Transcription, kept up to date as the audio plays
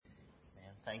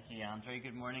Thank you, Andrew.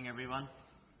 Good morning, everyone.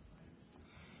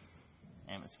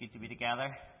 It's good to be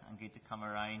together and good to come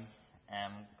around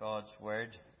God's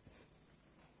Word.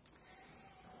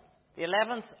 The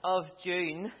 11th of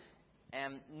June,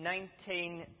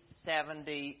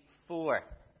 1974. I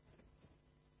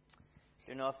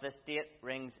don't know if this date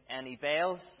rings any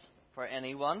bells for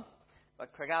anyone,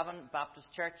 but Craigavon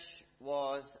Baptist Church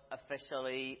was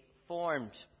officially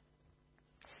formed.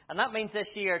 And that means this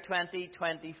year,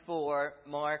 2024,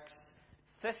 marks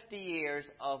 50 years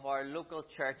of our local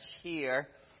church here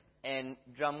in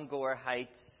Drumgower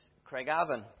Heights,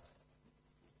 Craigavon.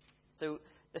 So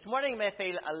this morning may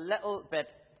feel a little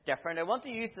bit different. I want to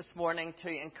use this morning to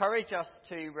encourage us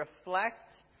to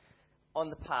reflect on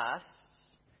the past,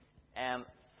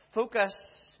 focus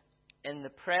in the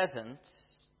present,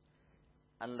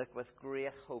 and look with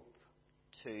great hope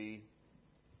to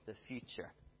the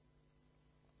future.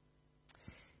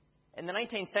 In the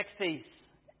 1960s,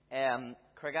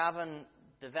 Craigavon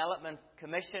Development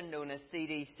Commission, known as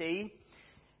CDC,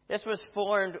 this was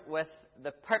formed with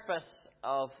the purpose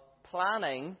of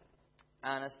planning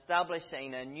and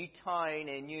establishing a new town,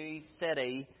 a new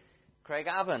city,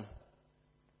 Craigavon.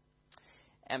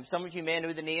 Some of you may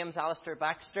know the names Alistair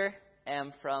Baxter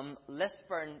from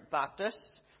Lisburn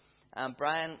Baptist, and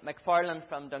Brian McFarlane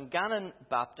from Dungannon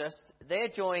Baptist. They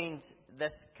joined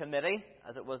this committee,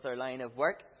 as it was their line of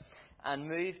work, and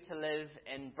moved to live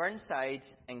in Burnside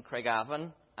in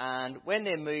Craigavon. And when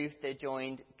they moved, they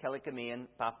joined Killicamaine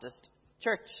Baptist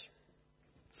Church.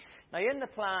 Now, in the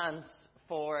plans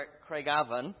for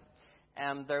Craigavon,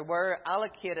 there were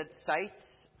allocated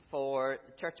sites for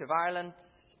the Church of Ireland,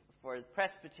 for the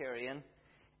Presbyterian,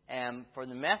 for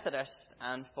the Methodist,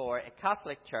 and for a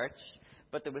Catholic church,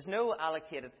 but there was no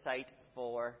allocated site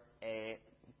for a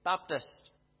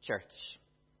Baptist church.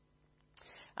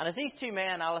 And as these two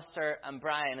men, Alistair and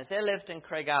Brian, as they lived in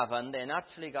Craigavon, they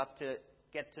naturally got to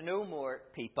get to know more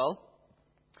people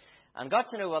and got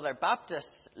to know other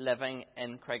Baptists living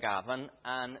in Craigavon.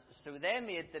 And so they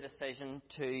made the decision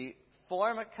to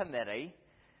form a committee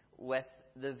with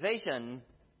the vision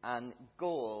and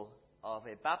goal of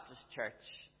a Baptist church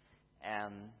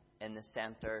in the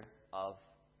centre of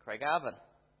Craigavon.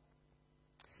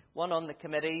 One on the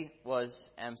committee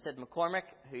was Sid McCormick,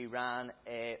 who ran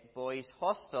a boys'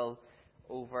 hostel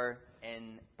over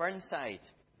in Burnside.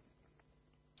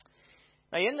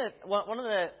 Now, one of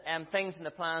the things in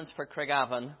the plans for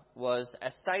Craigavon was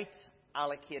a site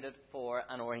allocated for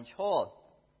an Orange Hall.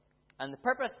 And the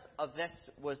purpose of this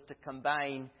was to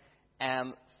combine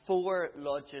 4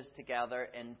 lodges together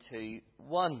into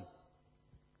one.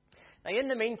 Now, in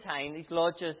the meantime, these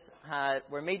lodges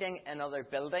were meeting in other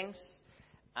buildings,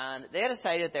 and they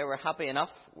decided they were happy enough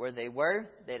where they were.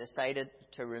 They decided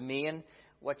to remain,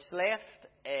 which left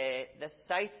this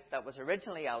site that was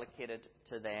originally allocated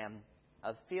to them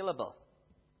available.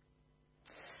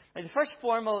 Now, the first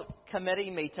formal committee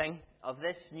meeting of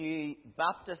this new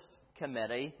Baptist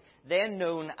committee, then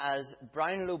known as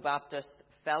Brownlow Baptist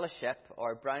Fellowship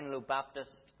or Brownlow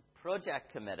Baptist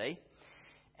Project Committee,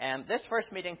 this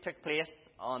first meeting took place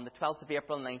on the 12th of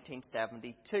April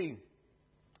 1972.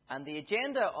 And the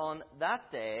agenda on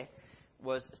that day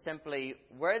was simply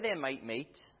where they might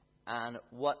meet and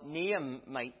what name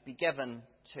might be given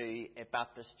to a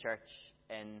Baptist church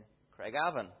in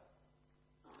Craigavon.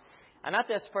 And at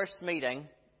this first meeting,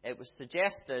 it was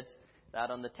suggested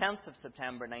that on the 10th of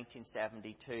September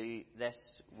 1972, this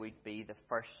would be the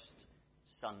first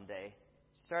Sunday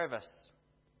service.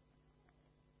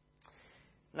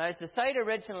 Now, as the site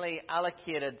originally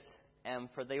allocated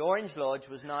for the Orange Lodge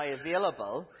was now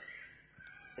available,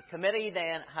 the committee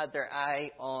then had their eye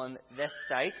on this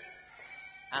site,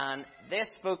 and they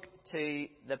spoke to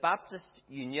the Baptist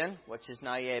Union, which is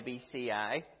now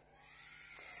ABCI,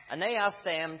 and they asked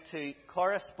them to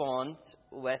correspond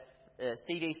with the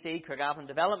CDC, Craigavon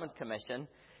Development Commission,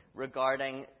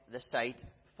 regarding the site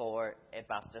for a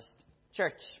Baptist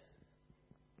church.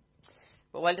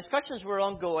 But while discussions were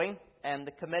ongoing,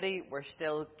 the committee were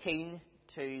still keen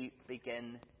to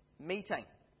begin meeting.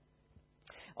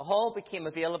 A hall became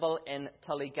available in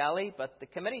Tullygally, but the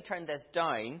committee turned this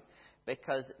down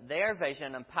because their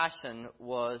vision and passion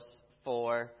was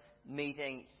for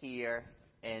meeting here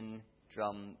in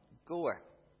Drumgower.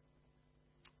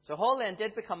 So a hall then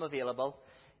did become available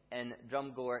in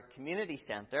Drumgower Community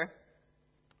Centre,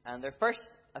 and their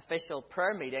first official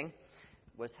prayer meeting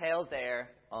was held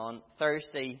there on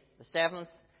Thursday, the 7th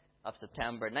of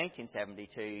September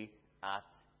 1972 at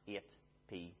 8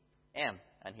 p.m.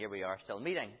 And here we are still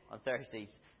meeting on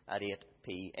Thursdays at 8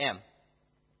 p.m.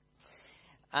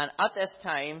 And at this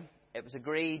time, it was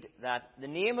agreed that the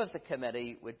name of the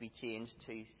committee would be changed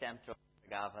to Central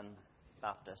Craigavon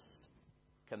Baptist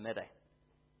Committee.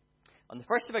 On the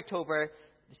 1st of October,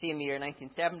 the same year,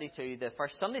 1972, the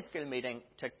first Sunday school meeting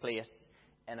took place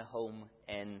in a home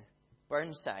in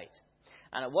Burnside.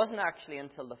 And it wasn't actually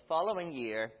until the following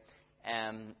year,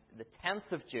 the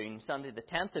 10th of June, Sunday the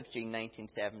 10th of June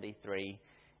 1973,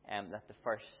 that the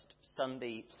first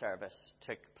Sunday service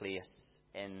took place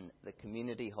in the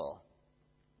community hall.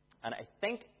 And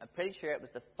I'm pretty sure it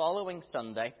was the following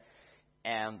Sunday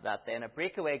that then a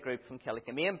breakaway group from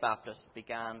Killickamain Baptist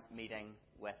began meeting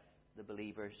with the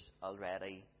believers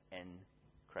already in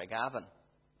Craigavon.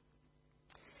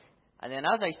 And then,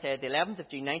 as I said, the 11th of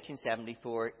June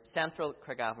 1974, Central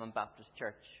Craigavon Baptist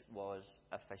Church was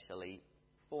officially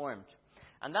formed.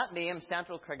 And that name,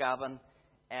 Central Craigavon,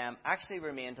 actually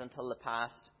remained until the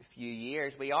past few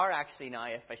years. We are actually now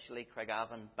officially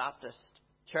Craigavon Baptist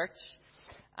Church.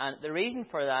 And the reason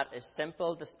for that is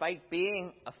simple. Despite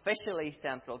being officially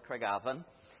Central Craigavon,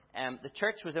 the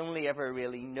church was only ever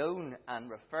really known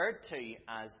and referred to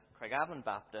as Craigavon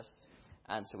Baptist.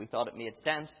 And so we thought it made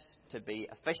sense to be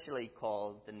officially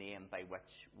called the name by which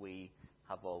we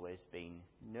have always been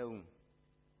known.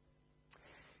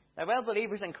 Now, while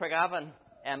believers in Craigavon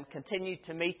continued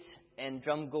to meet in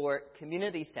Drumgour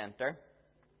Community Centre,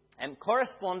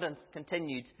 correspondence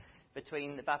continued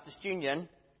between the Baptist Union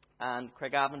and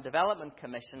Craigavon Development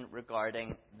Commission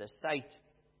regarding the site.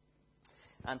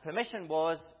 And permission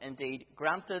was indeed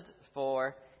granted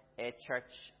for a church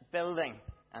building.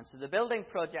 And so the building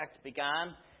project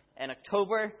began in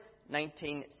October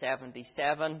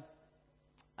 1977.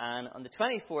 And on the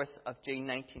 24th of June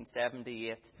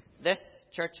 1978, this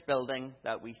church building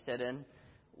that we sit in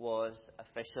was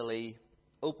officially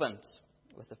opened,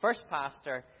 with the first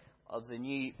pastor of the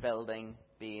new building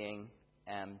being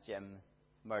Jim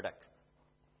Murdoch.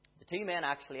 The two men,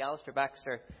 actually, Alistair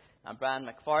Baxter and Brian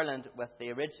McFarland, with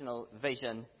the original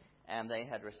vision, they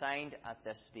had resigned at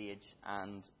this stage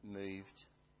and moved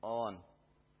on.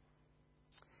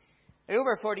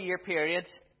 Over a 40-year period,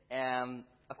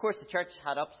 of course, the church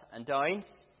had ups and downs.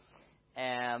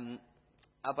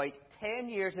 About 10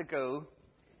 years ago,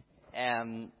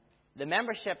 the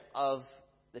membership of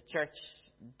the church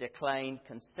declined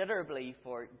considerably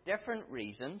for different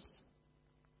reasons.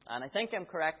 And I think I'm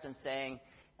correct in saying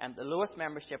the lowest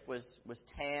membership was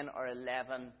 10 or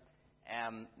 11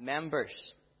 members.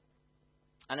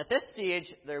 And at this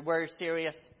stage, there were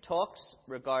serious talks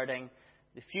regarding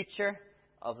the future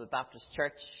of the Baptist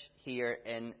Church here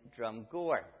in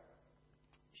Drumgour.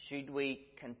 Should we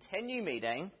continue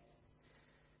meeting,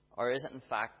 or is it in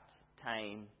fact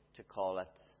time to call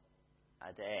it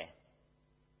a day?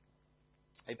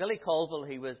 Billy Colville,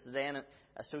 who was then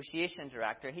Association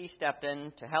Director, he stepped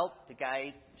in to help, to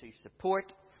guide, to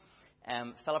support.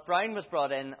 Philip Brown was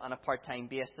brought in on a part-time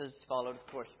basis, followed, of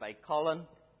course, by Colin.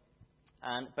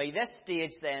 And by this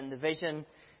stage, then, the vision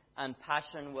and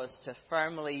passion was to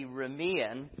firmly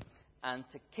remain and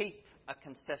to keep a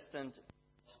consistent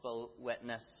gospel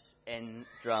witness in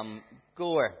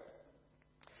Drumgour.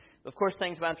 Of course,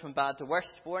 things went from bad to worse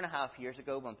 4.5 years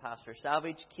ago when Pastor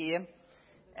Savage came.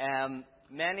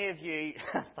 Many of you,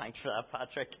 thanks for that,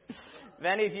 Patrick.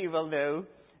 Many of you will know,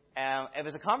 it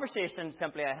was a conversation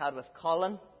simply I had with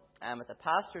Colin at the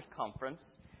pastors' conference.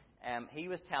 He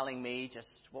was telling me just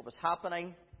what was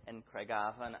happening in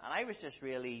Craigavon, and I was just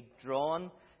really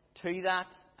drawn to that.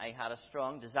 I had a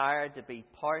strong desire to be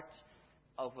part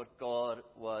of what God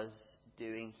was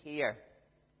doing here.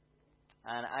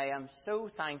 And I am so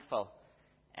thankful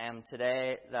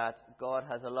today that God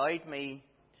has allowed me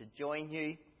to join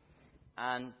you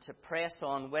and to press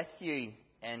on with you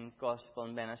in gospel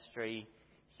ministry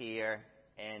here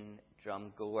in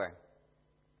Drumgour.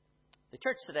 The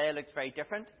church today looks very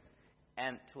different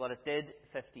to what it did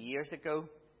 50 years ago.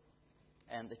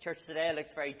 And the church today looks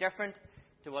very different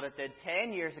to what it did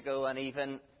 10 years ago and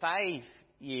even 5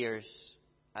 years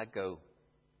ago.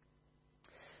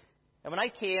 And when I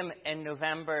came in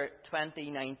November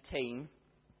 2019,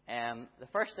 the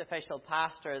first official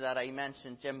pastor that I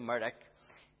mentioned, Jim Murdoch,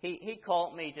 he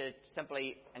called me to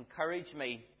simply encourage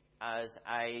me as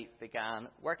I began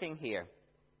working here.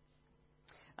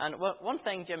 And one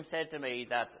thing Jim said to me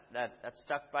that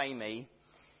stuck by me,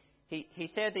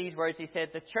 he said these words. He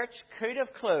said, the church could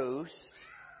have closed,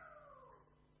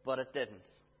 but it didn't.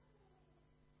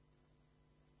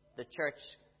 The church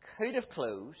could have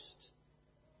closed,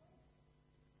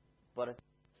 but it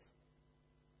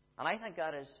didn't. And I think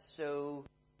that is so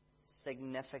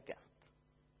significant.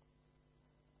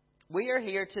 We are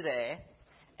here today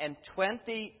in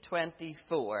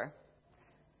 2024,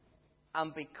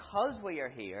 and because we are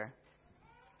here,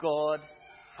 God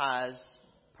has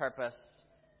purpose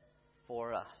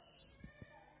for us.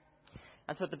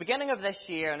 And so at the beginning of this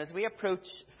year, and as we approach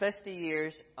 50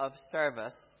 years of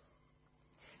service,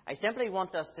 I simply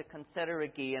want us to consider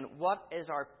again, what is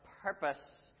our purpose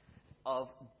of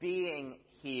being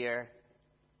here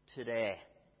today?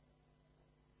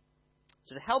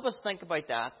 So to help us think about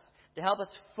that, to help us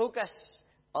focus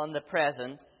on the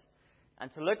present,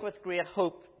 and to look with great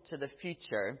hope to the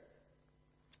future,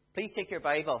 please take your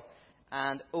Bible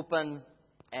and open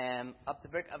up the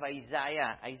book of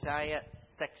Isaiah, Isaiah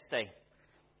 60.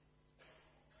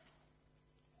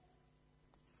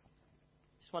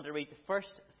 I want to read the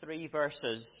first 3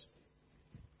 verses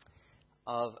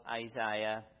of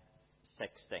Isaiah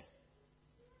 60.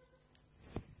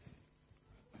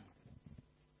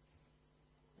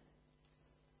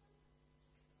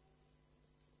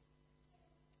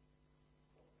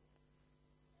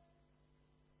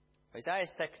 Isaiah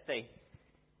 60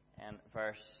 and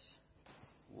verse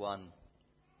 1.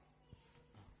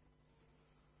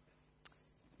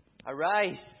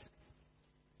 Arise,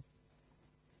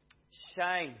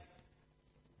 shine,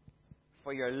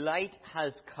 for your light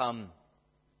has come,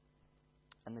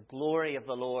 and the glory of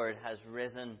the Lord has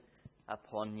risen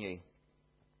upon you.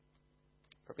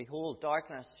 For behold,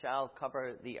 darkness shall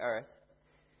cover the earth,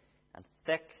 and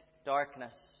thick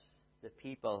darkness the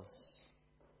peoples.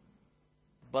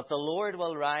 But the Lord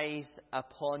will rise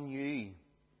upon you,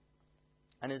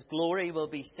 and his glory will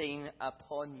be seen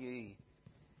upon you.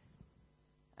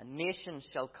 And nations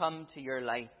shall come to your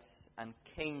light, and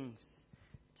kings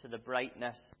to the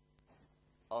brightness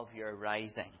of your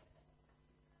rising.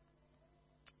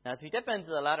 Now, as we dip into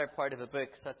the latter part of a book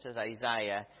such as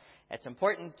Isaiah, it's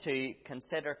important to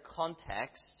consider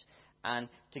context and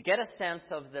to get a sense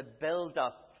of the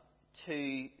build-up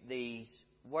to these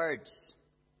words.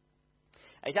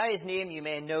 Isaiah's name, you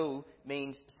may know,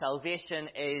 means salvation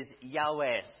is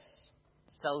Yahweh's.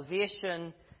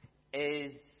 Salvation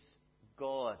is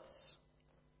God's.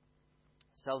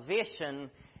 Salvation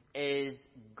is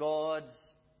God's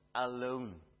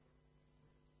alone.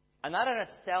 And that in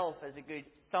itself is a good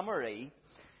summary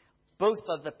both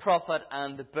of the prophet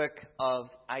and the book of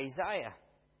Isaiah.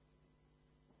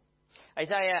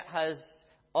 Isaiah has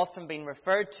often been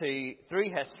referred to through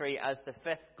history as the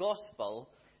fifth gospel,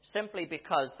 simply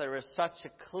because there is such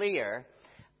a clear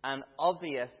and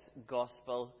obvious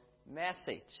gospel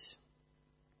message.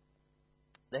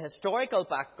 The historical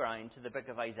background to the book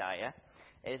of Isaiah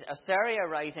is Assyria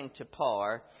rising to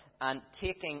power and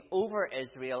taking over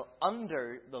Israel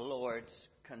under the Lord's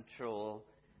control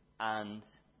and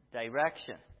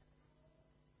direction.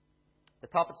 The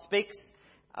prophet speaks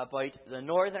about the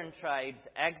northern tribes'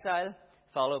 exile,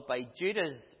 followed by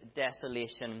Judah's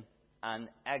desolation and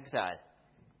exile.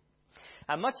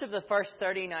 And much of the first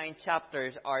 39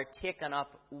 chapters are taken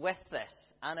up with this,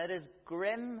 and it is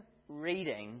grim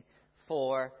reading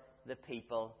for the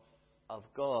people of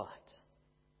God.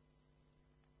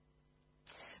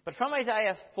 But from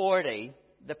Isaiah 40,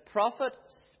 the prophet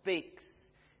speaks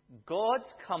God's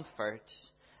comfort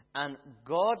and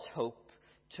God's hope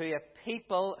to a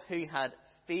people who had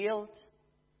failed,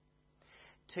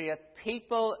 to a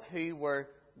people who were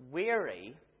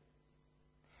weary,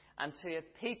 and to a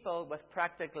people with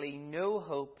practically no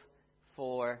hope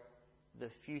for the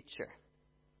future.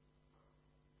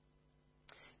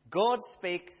 God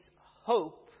speaks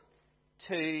hope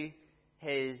to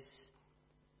his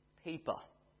people.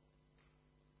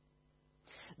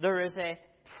 There is a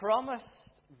promised,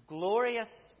 glorious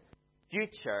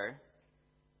future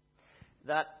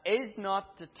that is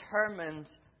not determined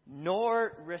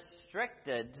nor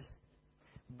restricted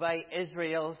by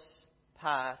Israel's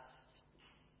past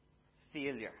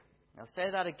failure. I'll say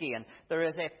that again. There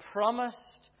is a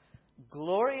promised,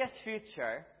 glorious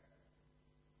future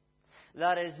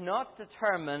that is not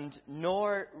determined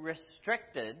nor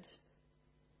restricted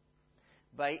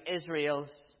by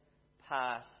Israel's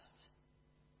past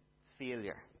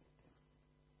failure.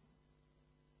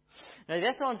 Now,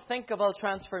 this unthinkable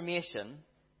transformation,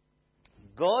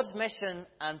 God's mission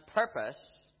and purpose,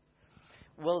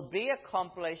 will be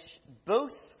accomplished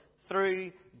both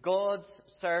through God's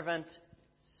servant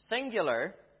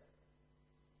singular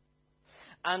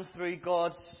and through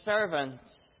God's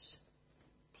servants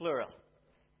plural.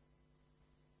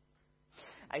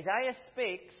 Isaiah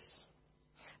speaks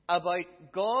about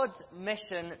God's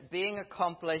mission being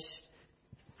accomplished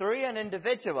through an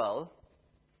individual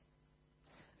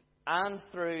and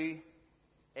through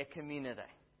a community.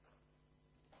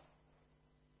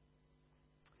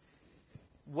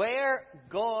 Where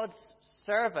God's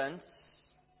servants,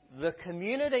 the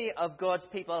community of God's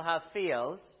people, have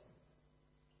failed,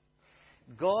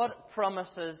 God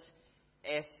promises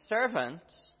a servant,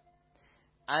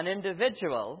 an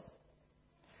individual,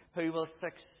 who will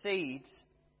succeed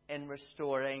in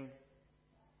restoring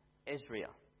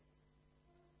Israel.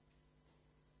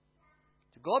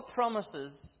 So God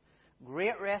promises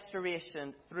great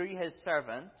restoration through His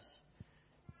servant,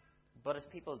 but His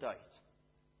people doubt.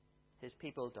 His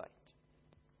people doubt.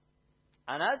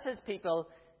 And as His people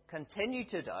continue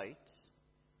to doubt,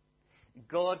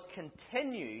 God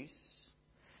continues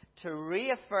to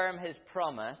reaffirm His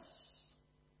promise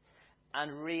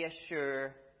and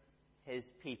reassure His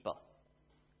people.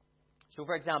 So,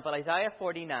 for example, Isaiah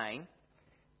 49,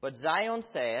 but Zion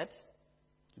said,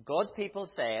 God's people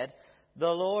said,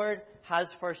 "The Lord has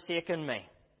forsaken me.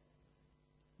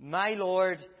 My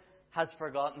Lord has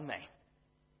forgotten me."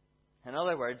 In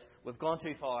other words, we've gone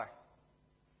too far.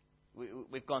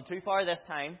 We've gone too far this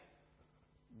time.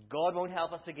 God won't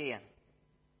help us again.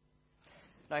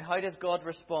 Now, how does God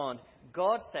respond?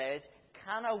 God says,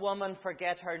 "Can a woman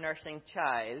forget her nursing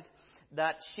child,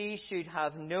 that she should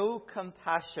have no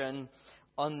compassion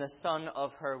on the son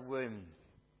of her womb?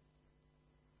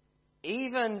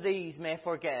 Even these may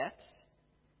forget,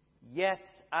 yet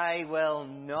I will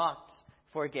not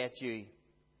forget you.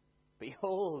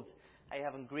 Behold, I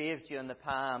have engraved you in the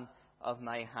palm of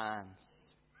my hands.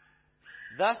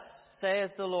 Thus says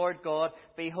the Lord God,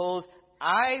 behold,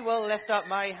 I will lift up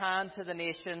my hand to the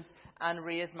nations and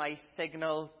raise my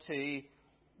signal to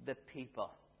the people."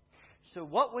 So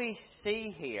what we see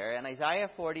here in Isaiah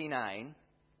 49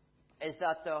 is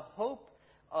that the hope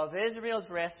of Israel's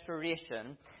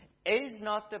restoration is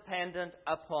not dependent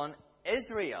upon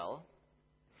Israel,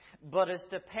 but is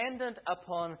dependent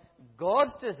upon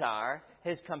God's desire,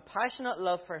 His compassionate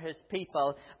love for His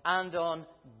people, and on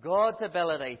God's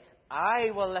ability.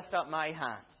 I will lift up my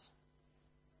hands.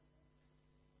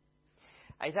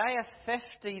 Isaiah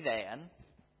 50 then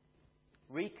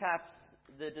recaps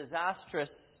the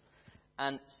disastrous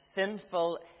and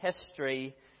sinful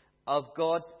history of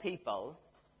God's people,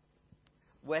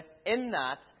 within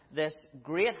that this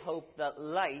great hope that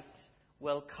light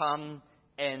will come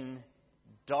in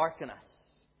darkness.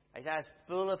 Isaiah is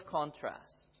full of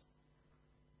contrast.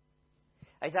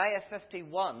 Isaiah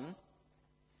 51,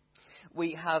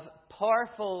 we have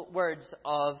powerful words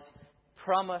of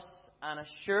promise and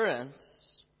assurance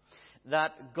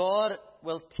that God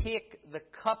will take the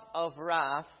cup of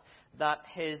wrath that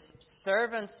His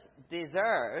servants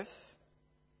deserve,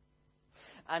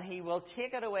 and He will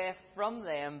take it away from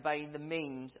them by the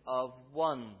means of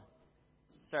one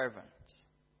servant.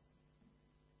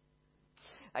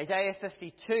 Isaiah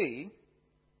 52,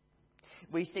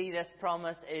 we see this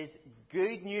promise is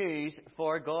good news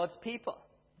for God's people.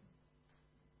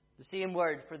 The same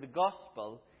word for the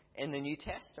gospel in the New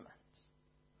Testament.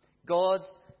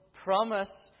 God's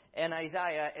promise in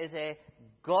Isaiah is a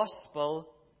gospel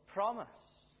promise.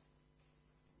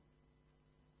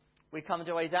 We come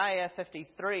to Isaiah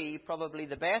 53, probably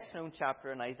the best known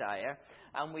chapter in Isaiah,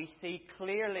 and we see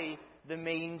clearly the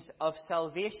means of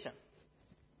salvation,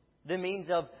 the means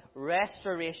of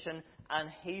restoration and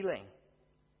healing.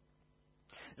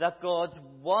 That God's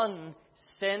one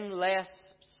sinless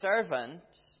servant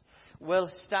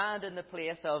will stand in the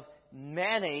place of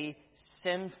many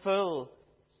sinful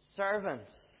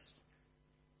servants.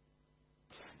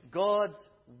 God's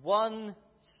one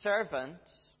servant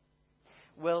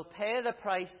will pay the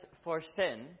price for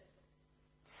sin,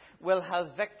 will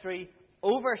have victory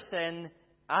over sin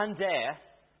and death,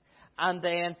 and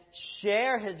then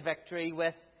share His victory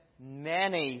with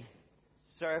many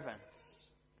servants.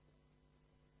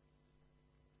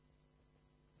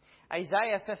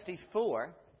 Isaiah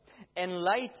 54, in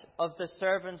light of the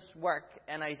servant's work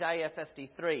in Isaiah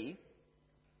 53,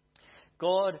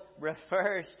 God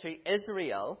refers to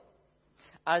Israel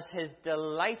as His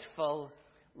delightful,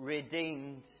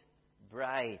 redeemed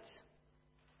bride.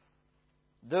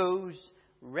 Those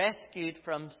rescued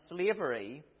from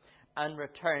slavery and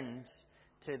returned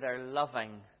to their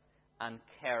loving and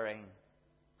caring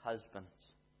husband.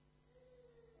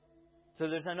 So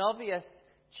there's an obvious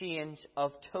change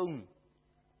of tone.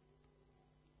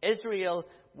 Israel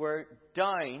were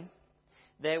down,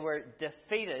 they were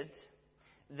defeated,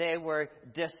 they were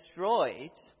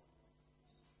destroyed,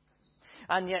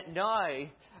 and yet now,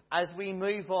 as we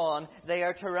move on, they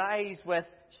are to rise with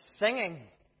singing,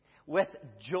 with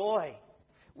joy,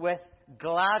 with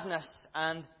gladness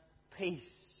and peace.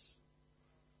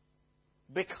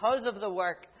 Because of the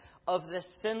work of the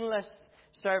sinless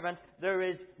servant, there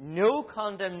is no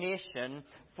condemnation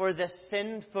for the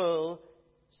sinful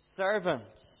servants.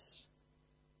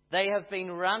 They have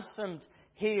been ransomed,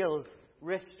 healed,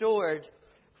 restored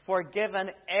forgiven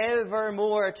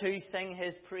evermore to sing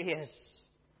His praise.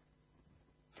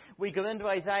 We go into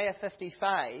Isaiah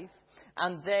 55,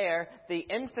 and there the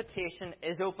invitation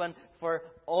is open for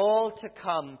all to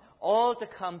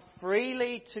come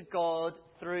freely to God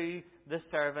through the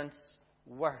servant's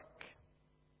work.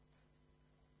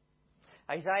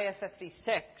 Isaiah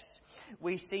 56,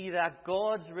 we see that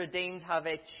God's redeemed have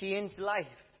a changed life.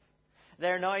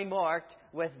 They're now marked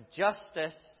with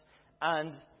justice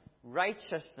and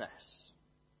righteousness.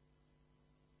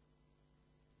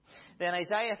 Then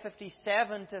Isaiah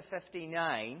 57 to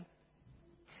 59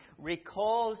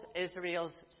 recalls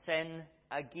Israel's sin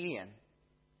again.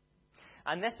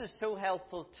 And this is so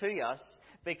helpful to us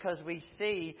because we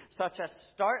see such a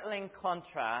startling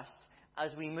contrast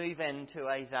as we move into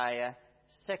Isaiah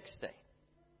 60.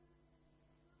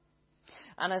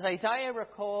 And as Isaiah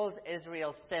recalls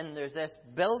Israel's sin, there's this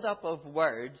build-up of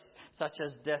words such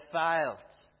as defiled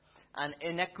and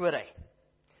iniquity,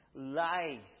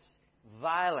 lies,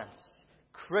 violence,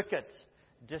 crooked,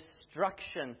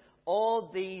 destruction,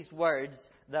 all these words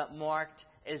that marked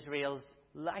Israel's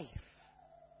life.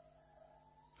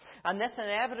 And this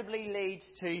inevitably leads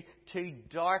to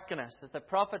darkness, as the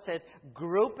prophet says,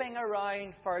 groping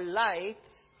around for light,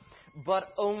 but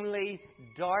only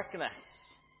darkness.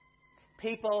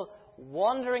 People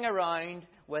wandering around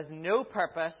with no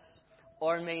purpose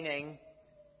or meaning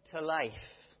to life.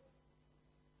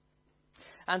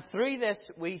 And through this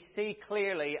we see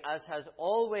clearly, as has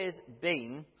always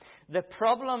been, the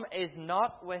problem is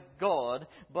not with God,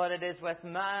 but it is with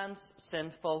man's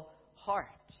sinful heart.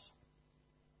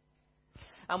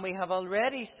 And we have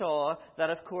already saw that,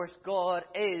 of course, God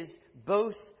is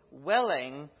both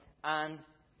willing and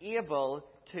able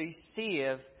to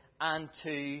save and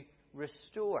to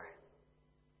restore.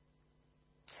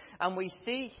 And we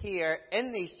see here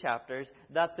in these chapters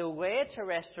that the way to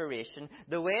restoration,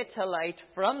 the way to light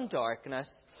from darkness,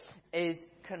 is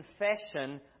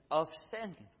confession of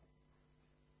sin.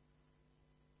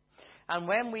 And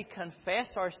when we confess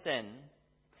our sin,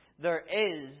 there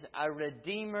is a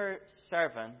Redeemer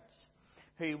servant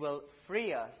who will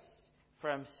free us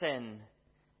from sin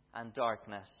and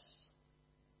darkness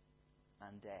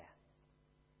and death.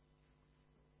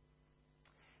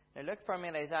 Now look for me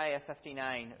in Isaiah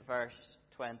 59, verse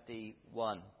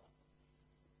 21.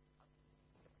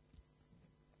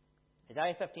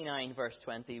 Isaiah 59, verse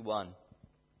 21.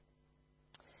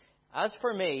 As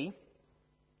for me,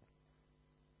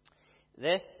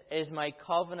 this is my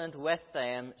covenant with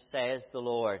them, says the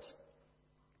Lord.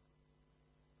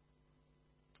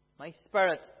 My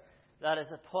Spirit that is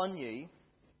upon you,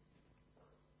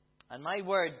 and my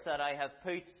words that I have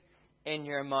put in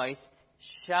your mouth,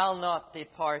 shall not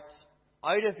depart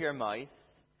out of your mouth,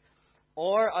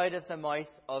 or out of the mouth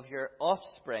of your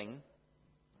offspring,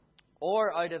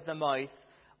 or out of the mouth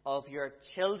of your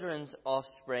children's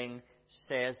offspring,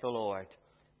 says the Lord,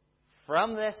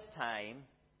 from this time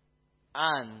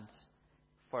and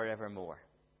forevermore.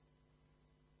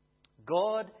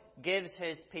 God gives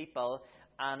His people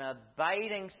an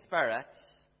abiding spirit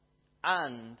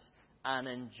and an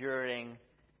enduring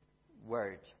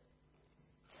word.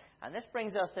 And this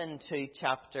brings us into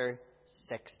chapter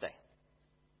 60.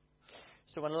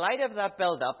 So in light of that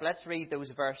build-up, let's read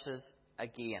those verses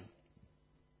again.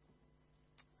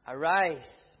 Arise,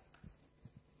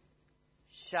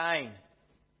 shine,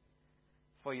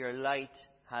 for your light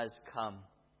has come,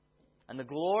 and the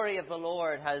glory of the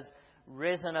Lord has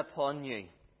risen upon you.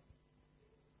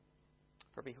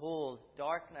 For behold,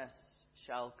 darkness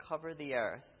shall cover the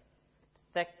earth,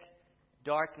 thick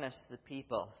darkness the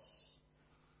peoples.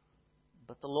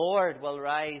 But the Lord will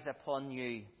rise upon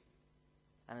you,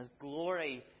 and His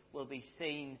glory will be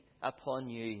seen upon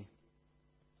you.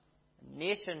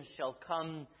 Nations shall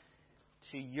come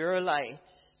to your light,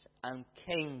 and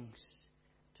kings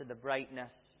to the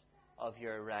brightness of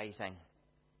your rising.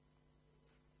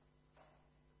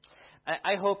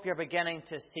 I hope you're beginning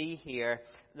to see here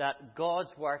that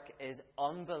God's work is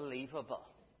unbelievable.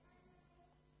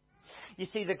 You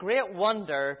see, the great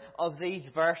wonder of these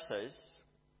verses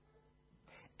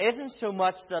isn't so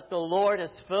much that the Lord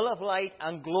is full of light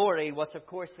and glory, which of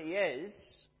course He is,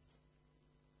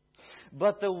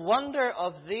 but the wonder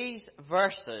of these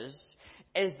verses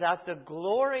is that the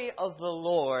glory of the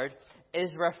Lord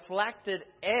is reflected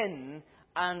in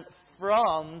and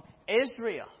from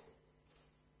Israel.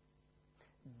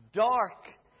 Dark,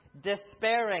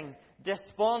 despairing,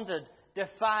 despondent,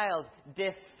 defiled,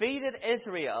 defeated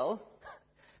Israel,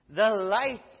 the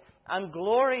light and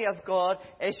glory of God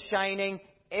is shining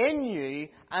in you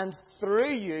and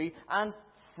through you and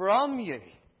from you.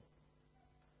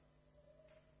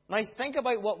 Now think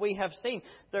about what we have seen.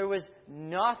 There was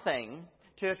nothing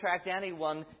to attract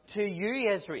anyone to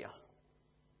you, Israel.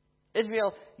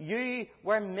 Israel, you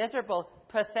were miserable,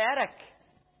 pathetic.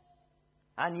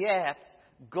 And yet,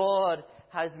 God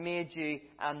has made you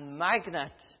a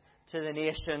magnet to the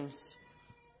nations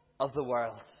of the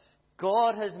world.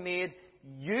 God has made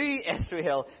you,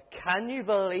 Israel, can you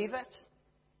believe it?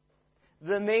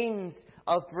 The means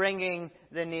of bringing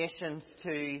the nations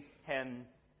to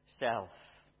Himself.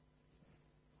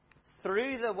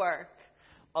 Through the work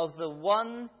of the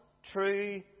one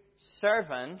true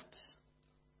servant,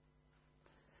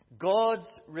 God's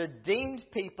redeemed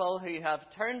people who have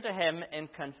turned to Him in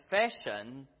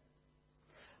confession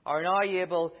are now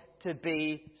able to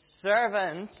be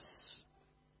servants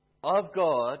of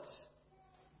God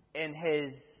in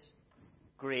His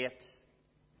great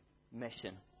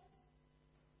mission.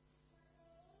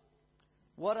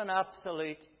 What an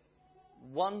absolute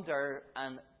wonder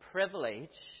and privilege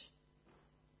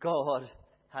God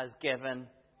has given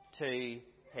to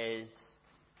His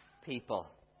people.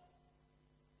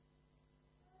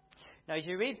 Now, as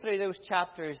you read through those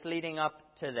chapters leading up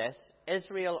to this,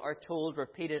 Israel are told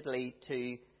repeatedly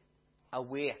to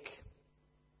awake.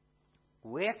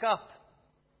 Wake up.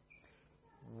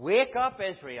 Wake up,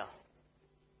 Israel.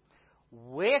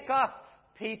 Wake up,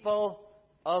 people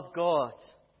of God.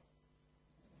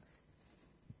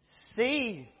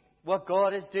 See what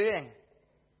God is doing.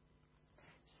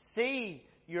 See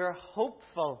your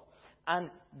hopeful and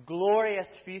glorious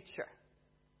future.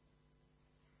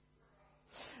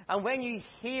 And when you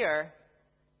hear,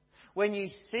 when you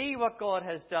see what God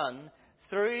has done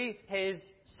through His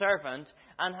servant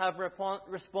and have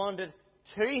responded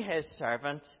to His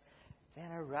servant,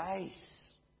 then arise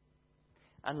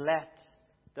and let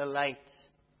the light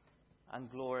and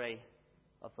glory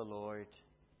of the Lord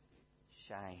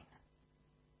shine.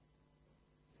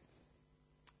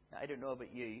 Now, I don't know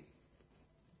about you,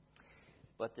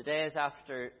 but the days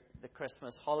after the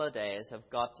Christmas holidays have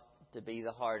got to be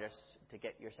the hardest to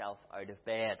get yourself out of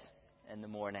bed in the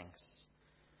mornings.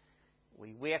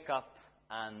 We wake up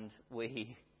and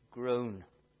we groan.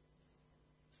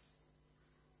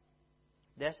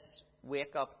 This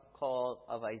wake-up call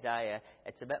of Isaiah,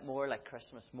 it's a bit more like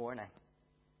Christmas morning.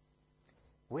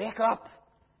 Wake up!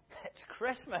 It's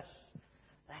Christmas!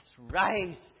 Let's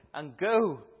rise and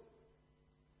go!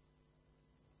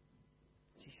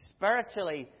 See,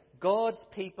 spiritually, God's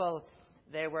people,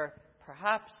 they were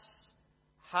perhaps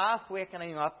half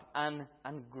waking up and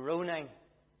groaning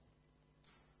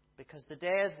because the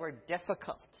days were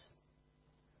difficult.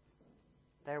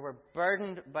 They were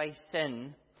burdened by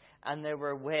sin and they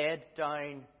were weighed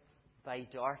down by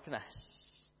darkness.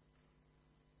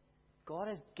 God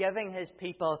is giving His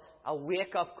people a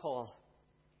wake-up call.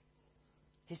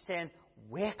 He's saying,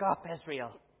 wake up,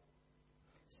 Israel.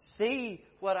 See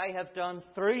what I have done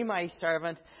through my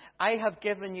servant. I have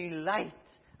given you light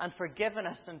and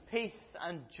forgiveness and peace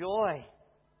and joy.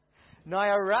 Now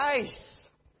arise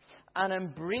and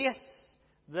embrace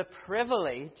the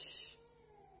privilege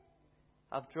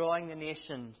of drawing the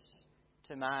nations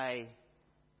to my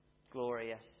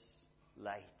glorious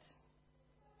light.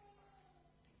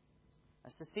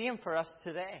 It's the same for us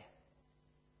today.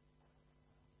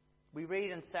 We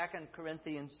read in 2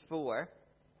 Corinthians 4,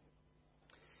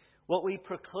 what we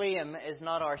proclaim is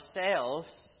not ourselves,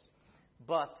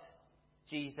 but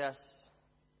Jesus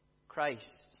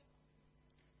Christ.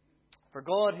 For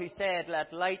God, who said,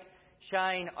 "Let light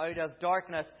shine out of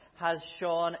darkness," has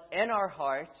shone in our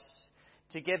hearts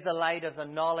to give the light of the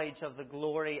knowledge of the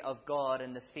glory of God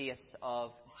in the face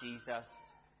of Jesus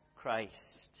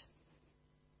Christ.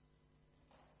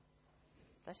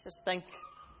 Let's just think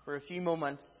for a few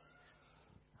moments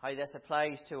how this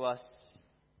applies to us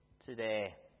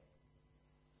today.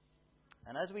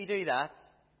 And as we do that,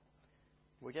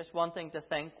 we're just wanting to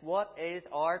think, what is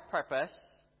our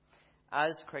purpose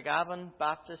as Craigavon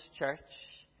Baptist Church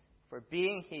for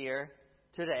being here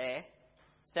today,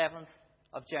 7th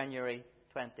of January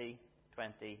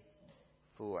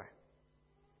 2024?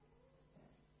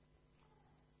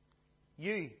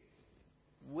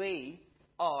 We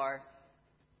are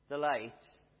the light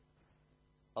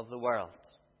of the world.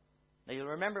 Now you'll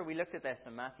remember we looked at this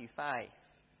in Matthew 5.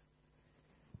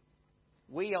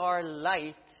 We are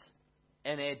light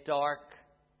in a dark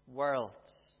world.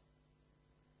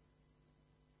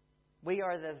 We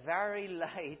are the very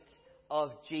light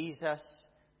of Jesus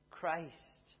Christ.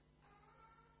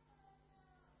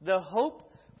 The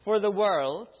hope for the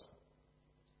world,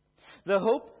 the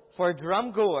hope for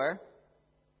Drumgour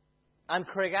and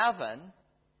Craigavon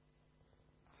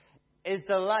is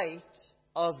the light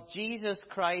of Jesus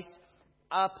Christ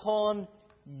upon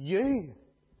you,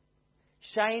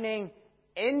 shining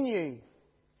in you,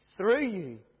 through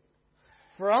you,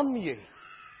 from you.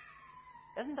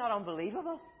 Isn't that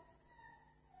unbelievable?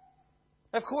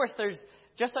 Of course,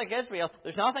 just like Israel,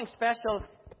 there's nothing special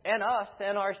in us,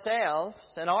 in ourselves,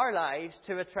 in our lives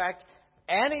to attract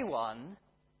anyone,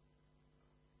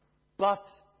 but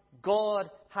God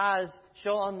has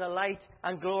shone the light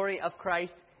and glory of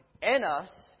Christ in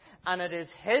us, and it is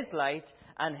His light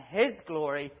and His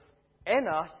glory in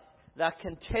us that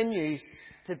continues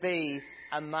to be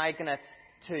a magnet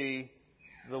to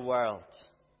the world.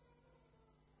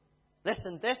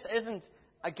 Listen, this isn't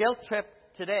a guilt trip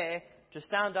today to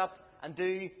stand up and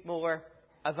do more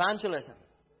evangelism.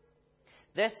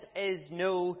 This is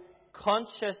no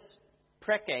conscious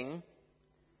pricking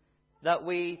that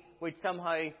we would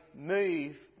somehow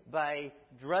move by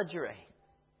drudgery.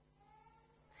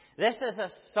 This is a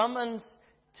summons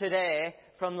today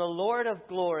from the Lord of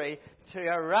glory to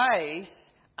arise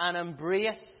and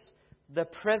embrace the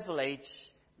privilege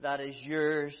that is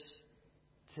yours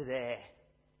today.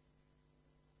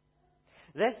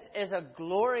 This is a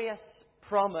glorious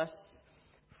promise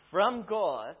from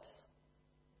God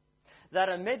that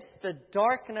amidst the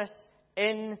darkness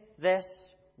in this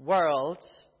world,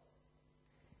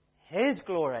 His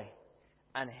glory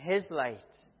and His light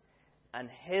and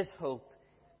His hope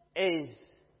is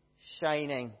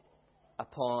shining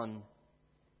upon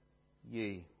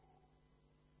you.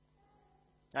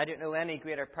 I don't know any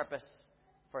greater purpose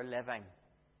for living.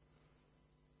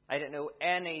 I don't know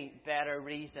any better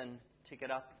reason to get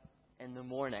up in the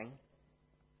morning.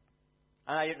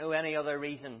 And I don't know any other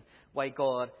reason why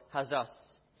God has us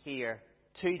here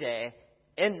today,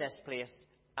 in this place,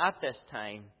 at this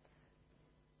time,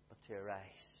 but to arise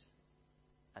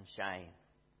and shine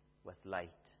with light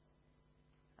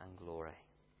and glory.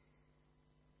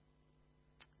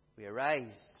 We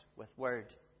arise with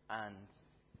word and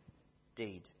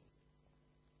deed.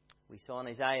 We saw in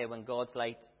Isaiah when God's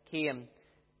light came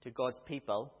to God's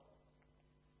people,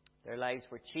 their lives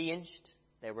were changed.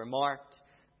 They were marked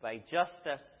by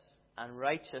justice and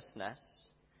righteousness.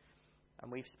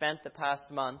 And we've spent the past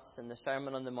months in the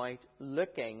Sermon on the Mount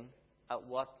looking at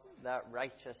what that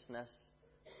righteousness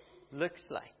looks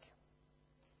like.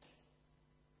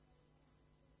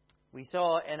 We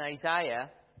saw in Isaiah,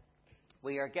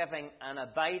 we are giving an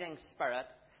abiding spirit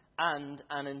and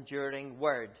an enduring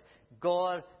word.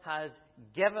 God has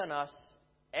given us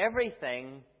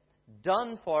everything,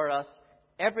 done for us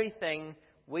everything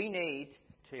we need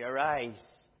to arise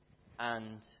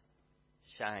and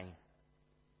shine.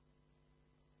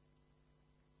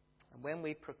 And when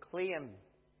we proclaim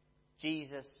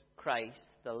Jesus Christ,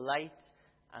 the light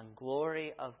and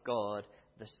glory of God,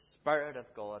 the Spirit of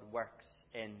God works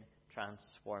in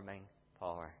transforming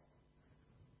power.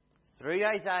 Through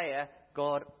Isaiah,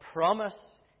 God promised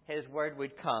His word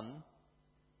would come.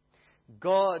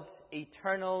 God's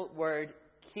eternal word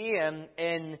came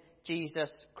in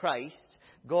Jesus Christ.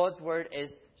 God's word is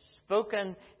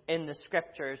spoken in the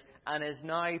Scriptures and is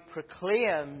now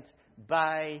proclaimed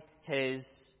by His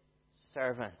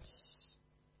servants.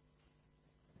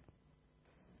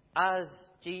 As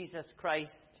Jesus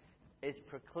Christ is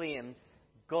proclaimed,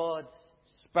 God's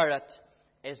Spirit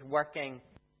is working,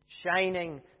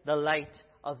 shining the light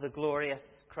of the glorious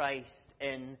Christ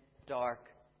in dark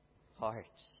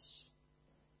hearts.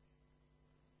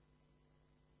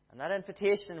 And that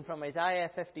invitation from Isaiah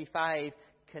 55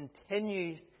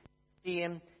 continues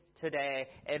today.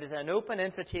 It is an open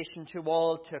invitation to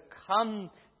all to come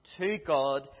to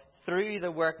God through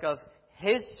the work of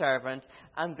His servant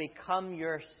and become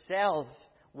yourself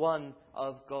one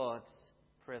of God's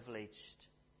privileged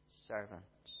servants.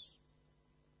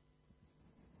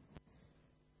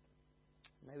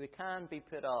 Now, we can be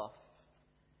put off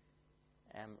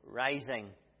rising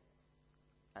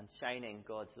and shining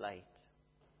God's light.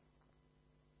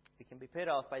 We can be put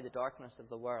off by the darkness of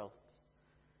the world.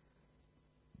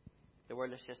 The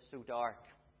world is just so dark.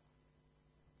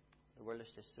 The world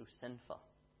is just so sinful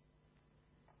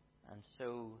and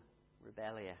so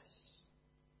rebellious.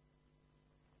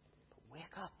 But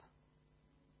wake up.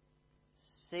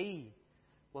 See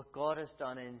what God has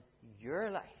done in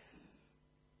your life.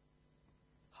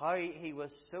 How He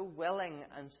was so willing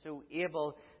and so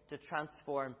able to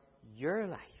transform your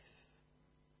life.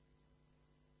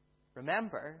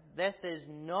 Remember, this is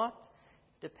not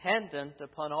dependent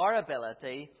upon our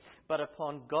ability, but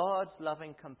upon God's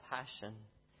loving compassion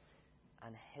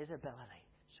and His ability.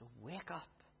 So wake up.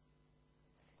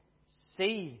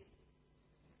 See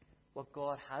what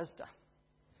God has done.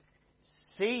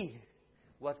 See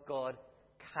what God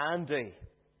can do. And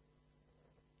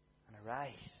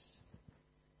arise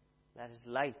let His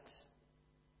light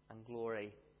and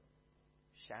glory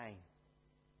shine.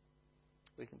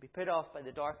 We can be put off by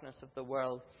the darkness of the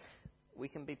world. We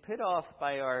can be put off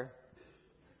by our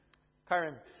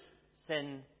current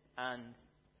sin and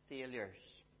failures.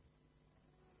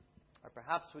 Or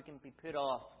perhaps we can be put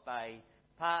off by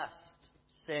past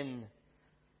sin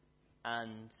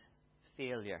and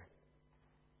failure.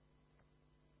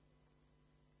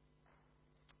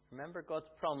 Remember God's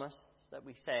promise that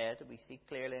we see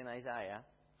clearly in Isaiah.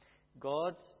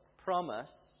 God's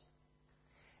promise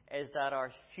is that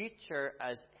our future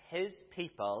as His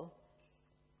people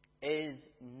is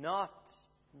not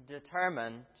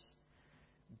determined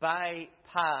by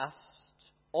past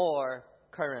or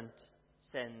current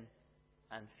sin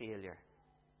and failure.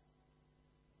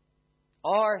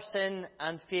 Our sin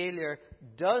and failure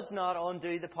does not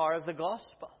undo the power of the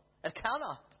gospel. It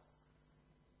cannot.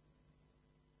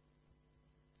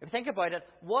 If you think about it,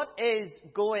 what is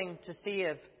going to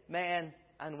save men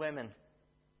and women?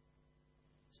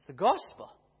 It's the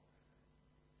gospel.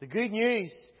 The good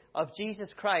news of Jesus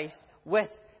Christ with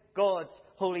God's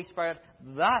Holy Spirit.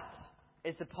 That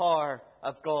is the power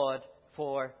of God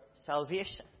for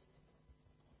salvation.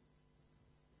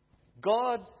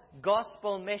 God's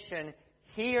gospel mission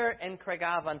here in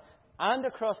Craigavon and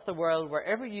across the world,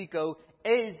 wherever you go,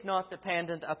 is not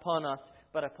dependent upon us,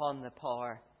 but upon the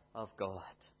power of God.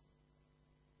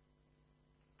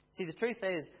 See, the truth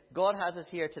is, God has us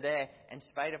here today in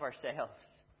spite of ourselves.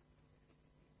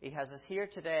 He has us here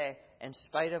today in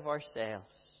spite of ourselves.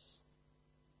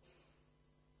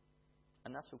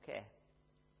 And that's okay.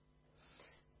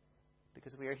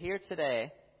 Because we are here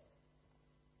today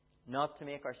not to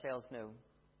make ourselves known.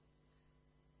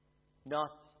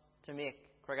 Not to make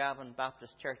Craigavon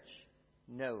Baptist Church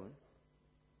known.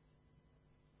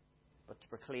 But to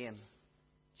proclaim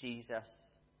Jesus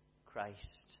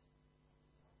Christ,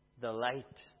 the light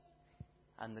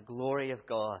and the glory of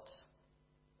God.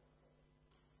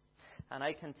 And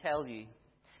I can tell you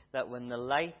that when the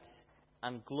light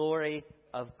and glory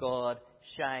of God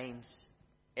shines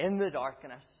in the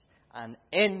darkness and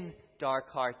in dark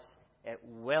hearts, it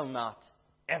will not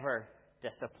ever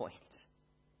disappoint.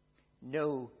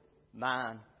 No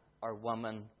man or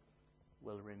woman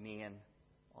will remain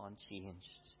unchanged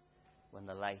when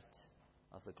the light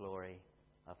of the glory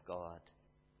of God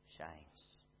shines.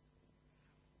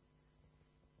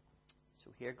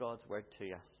 So hear God's word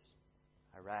to us.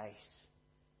 Arise.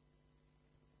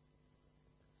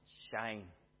 Shine.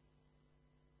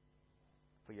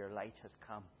 For your light has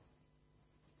come.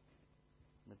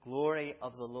 The glory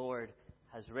of the Lord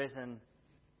has risen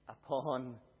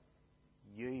upon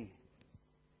you.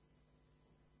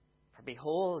 For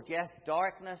behold, yes,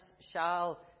 darkness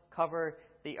shall cover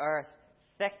the earth,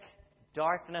 thick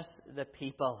darkness the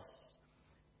peoples.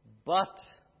 But,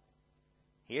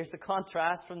 here's the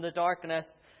contrast from the darkness,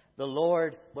 the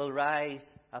Lord will rise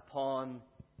upon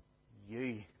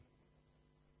you.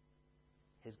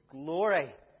 His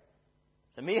glory.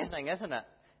 It's amazing, isn't it?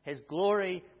 His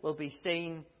glory will be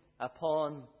seen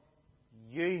upon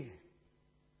you.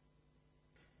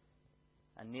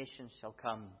 And nations shall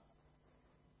come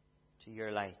to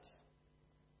your light.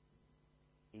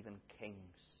 Even kings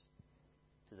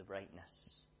to the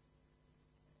brightness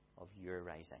of your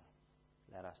rising.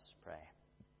 Let us pray.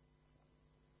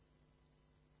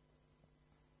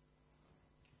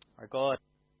 Our God,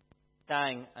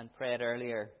 sang and prayed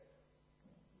earlier.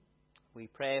 We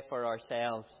pray for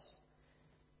ourselves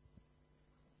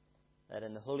that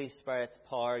in the Holy Spirit's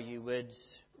power you would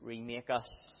remake us.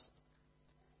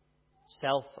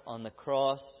 Self on the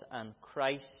cross and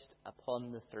Christ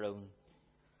upon the throne.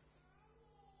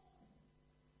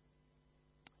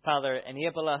 Father,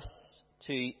 enable us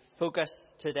to focus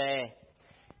today,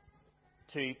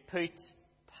 to put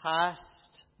past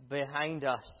behind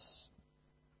us.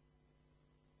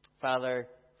 Father,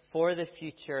 for the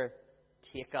future,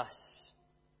 take us.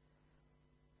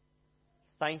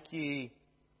 Thank you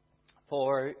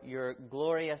for your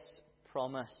glorious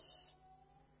promise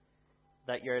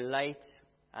that your light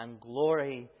and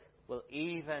glory will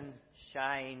even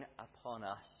shine upon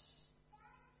us.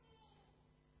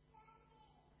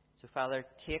 So, Father,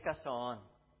 take us on.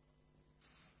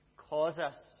 Cause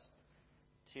us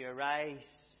to arise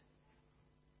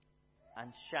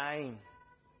and shine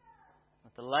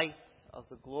that the light of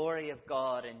the glory of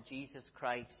God in Jesus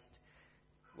Christ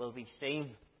will be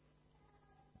seen,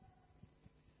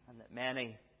 and that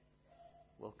many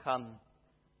will come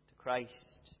to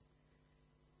Christ,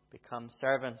 become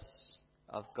servants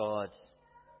of God.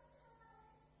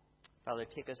 Father,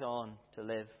 take us on to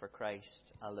live for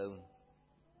Christ alone.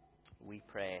 We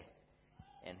pray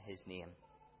in His name.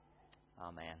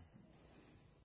 Amen.